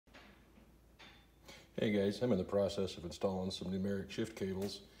Hey guys, I'm in the process of installing some Numeric shift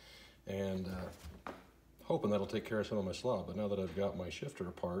cables and hoping that'll take care of some of my slop. But now that I've got my shifter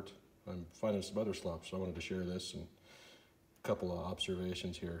apart, I'm finding some other slop, so I wanted to share this and a couple of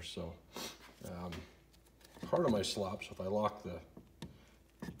observations here. So part of my slop, so if I lock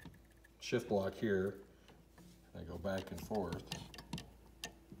the shift block here, I go back and forth,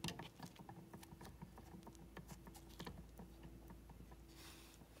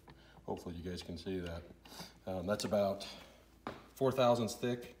 hopefully you guys can see that. That's about 4 thousandths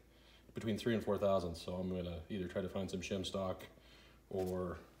thick, between 3 and 4 thousandths. So I'm gonna either try to find some shim stock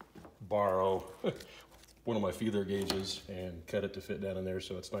or borrow one of my feeler gauges and cut it to fit down in there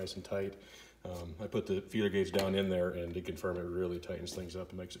so it's nice and tight. I put the feeler gauge down in there and to confirm it really tightens things up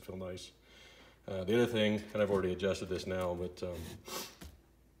and makes it feel nice. The other thing, and I've already adjusted this now, but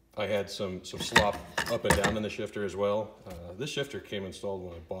I had some slop up and down in the shifter as well. This shifter came installed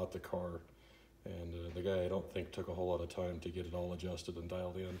when I bought the car, and the guy I don't think took a whole lot of time to get it all adjusted and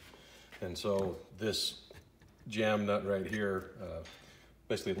dialed in. And so this jam nut right here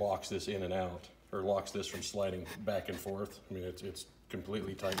basically locks this in and out, or locks this from sliding back and forth. I mean, it's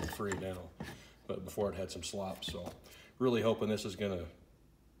completely tight and free now, but before it had some slop. So really hoping this is gonna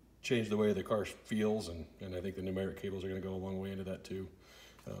change the way the car feels, and I think the Numeric cables are gonna go a long way into that too.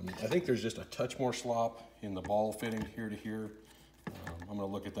 I think there's just a touch more slop in the ball fitting here to here. I'm gonna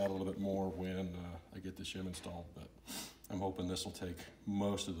look at that a little bit more when I get the shim installed, but I'm hoping this will take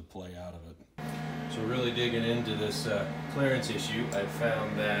most of the play out of it. So really digging into this clearance issue, I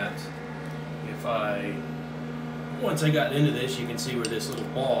found that if once I got into this, you can see where this little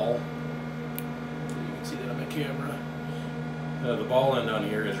ball, you can see that on my camera, the ball end on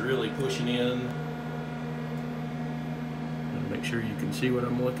here is really pushing in. Make sure you can see what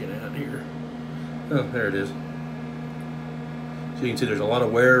I'm looking at here. Oh, there it is. So you can see there's a lot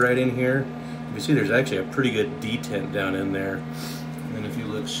of wear right in here. You can see there's actually a pretty good detent down in there. And then if you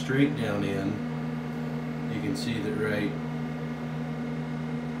look straight down in, you can see that right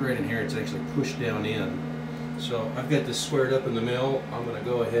in here it's actually pushed down in. So I've got this squared up in the mill. I'm going to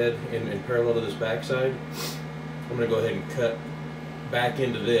go ahead and parallel to this backside, I'm going to go ahead and cut back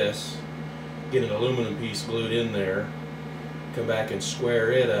into this, get an aluminum piece glued in there, come back and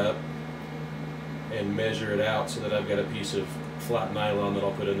square it up and measure it out so that I've got a piece of flat nylon that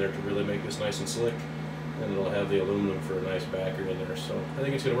I'll put in there to really make this nice and slick, and it'll have the aluminum for a nice backer in there. So I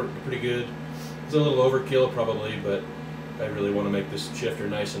think it's going to work pretty good. It's a little overkill probably, but I really want to make this shifter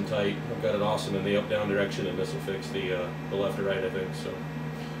nice and tight. I've got it awesome in the up-down direction, and this will fix the left to right, I think. So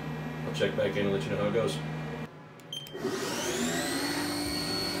I'll check back in and let you know how it goes.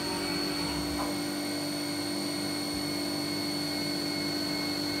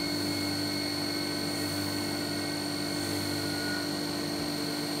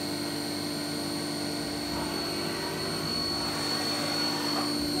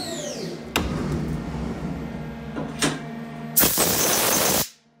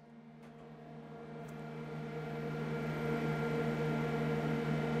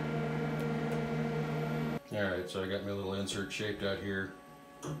 Alright, so I got my little insert shaped out here.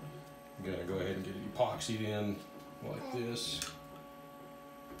 I'm gonna go ahead and get it epoxied in like this.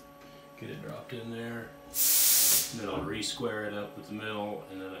 Get it dropped in there. And then I'll re-square it up with the mill,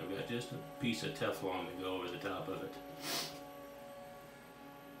 and then I've got just a piece of Teflon to go over the top of it.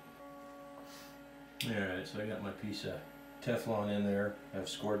 Alright, so I got my piece of Teflon in there. I've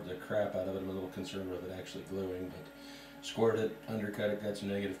scored the crap out of it. I'm a little concerned with it actually gluing, but scored it, undercut it, got some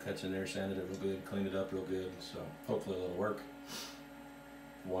negative cuts in there, sanded it real good, cleaned it up real good, so hopefully it'll work.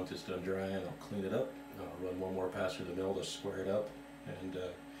 Once it's done drying, I'll clean it up. I'll run one more pass through the mill to square it up and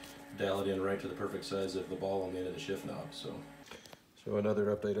dial it in right to the perfect size of the ball on the end of the shift knob. So another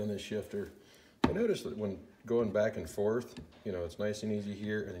update on this shifter. I noticed that when going back and forth, you know, it's nice and easy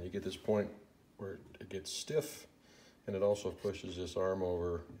here, and then you get this point where it gets stiff, and it also pushes this arm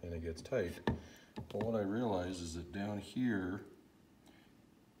over and it gets tight. But what I realized is that down here,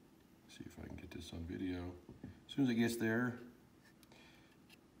 see if I can get this on video, as soon as it gets there,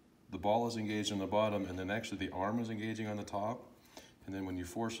 the ball is engaged on the bottom, and then actually the arm is engaging on the top. And then when you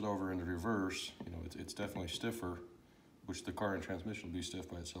force it over into reverse, you know, it's definitely stiffer, which the car and transmission will be stiff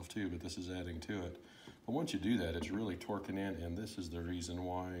by itself too, but this is adding to it. But once you do that, it's really torquing in, and this is the reason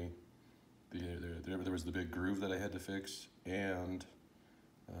why there was the big groove that I had to fix, and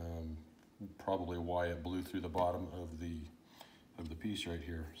probably why it blew through the bottom of the piece right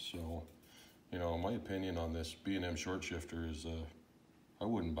here. So, you know, my opinion on this B&M short shifter is I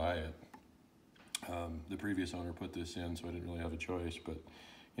wouldn't buy it. The previous owner put this in, so I didn't really have a choice. But,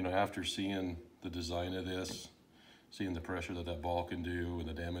 you know, after seeing the design of this, seeing the pressure that ball can do and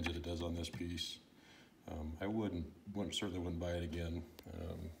the damage that it does on this piece, I certainly wouldn't buy it again.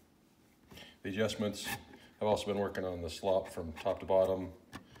 The adjustments, I've also been working on the slop from top to bottom.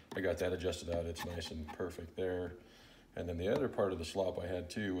 I got that adjusted out, it's nice and perfect there. And then the other part of the slop I had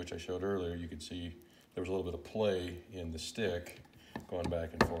too, which I showed earlier, you could see there was a little bit of play in the stick going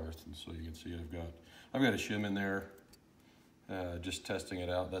back and forth. And so you can see I've got a shim in there, just testing it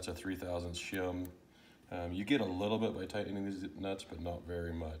out. That's a 3/1000 shim. You get a little bit by tightening these nuts, but not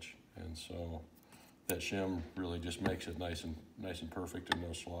very much. And so that shim really just makes it nice and perfect and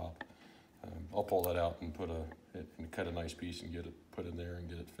no slop. I'll pull that out and cut a nice piece and get it put in there and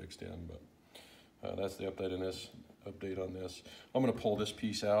get it fixed in. But that's the update on this. I'm going to pull this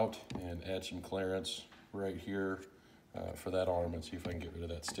piece out and add some clearance right here for that arm and see if I can get rid of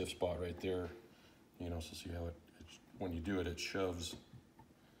that stiff spot right there. You know, so see how when you do it, it shoves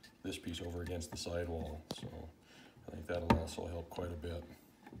this piece over against the sidewall. So I think that'll also help quite a bit.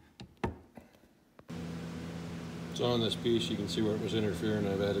 So on this piece, you can see where it was interfering.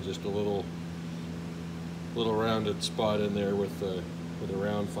 I've added just a little rounded spot in there with a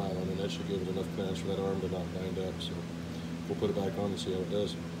round file on it. That should give it enough clearance for that arm to not bind up. So we'll put it back on and see how it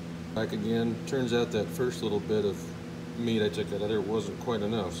does. Back again. Turns out that first little bit of meat I took out of there wasn't quite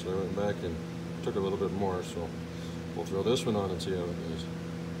enough, so I went back and took a little bit more. So we'll throw this one on and see how it goes.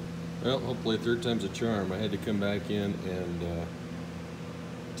 Well, hopefully third time's a charm. I had to come back in and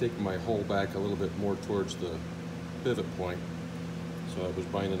take my hole back a little bit more towards the pivot point. So I was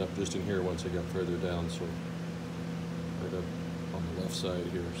binding up just in here once I got further down, so right up on the left side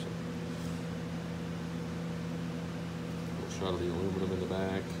here. So a little shot of the aluminum in the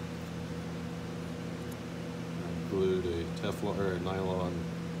back. I glued a Teflon or a nylon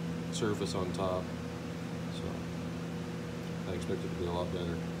surface on top, so I expect it to be a lot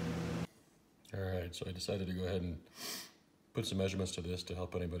better. Alright, so I decided to go ahead and put some measurements to this to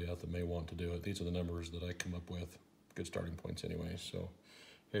help anybody out that may want to do it. These are the numbers that I come up with. Good starting points anyway. So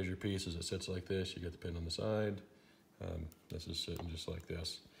here's your piece as it sits like this. You got the pin on the side. This is sitting just like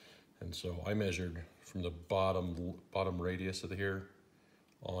this. And so I measured from the bottom radius of here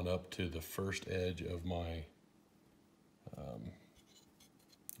on up to the first edge of my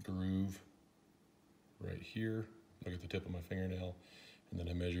groove right here. Look at the tip of my fingernail. And then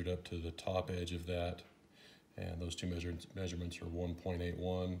I measured up to the top edge of that. And those two measurements are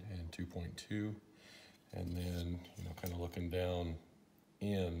 1.81 and 2.2. And then, you know, kind of looking down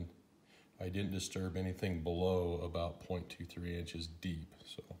in, I didn't disturb anything below about 0.23 inches deep.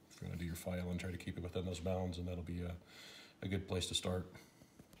 So if you're going to do your file and try to keep it within those bounds, and that'll be a good place to start.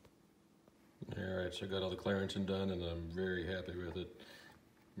 All right, so I got all the clearancing done, and I'm very happy with it.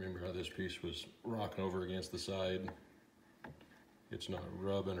 Remember how this piece was rocking over against the side? It's not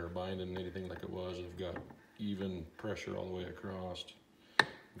rubbing or binding anything like it was. I've got even pressure all the way across.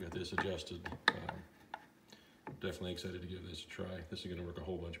 I've got this adjusted. Definitely excited to give this a try. This is going to work a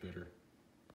whole bunch better.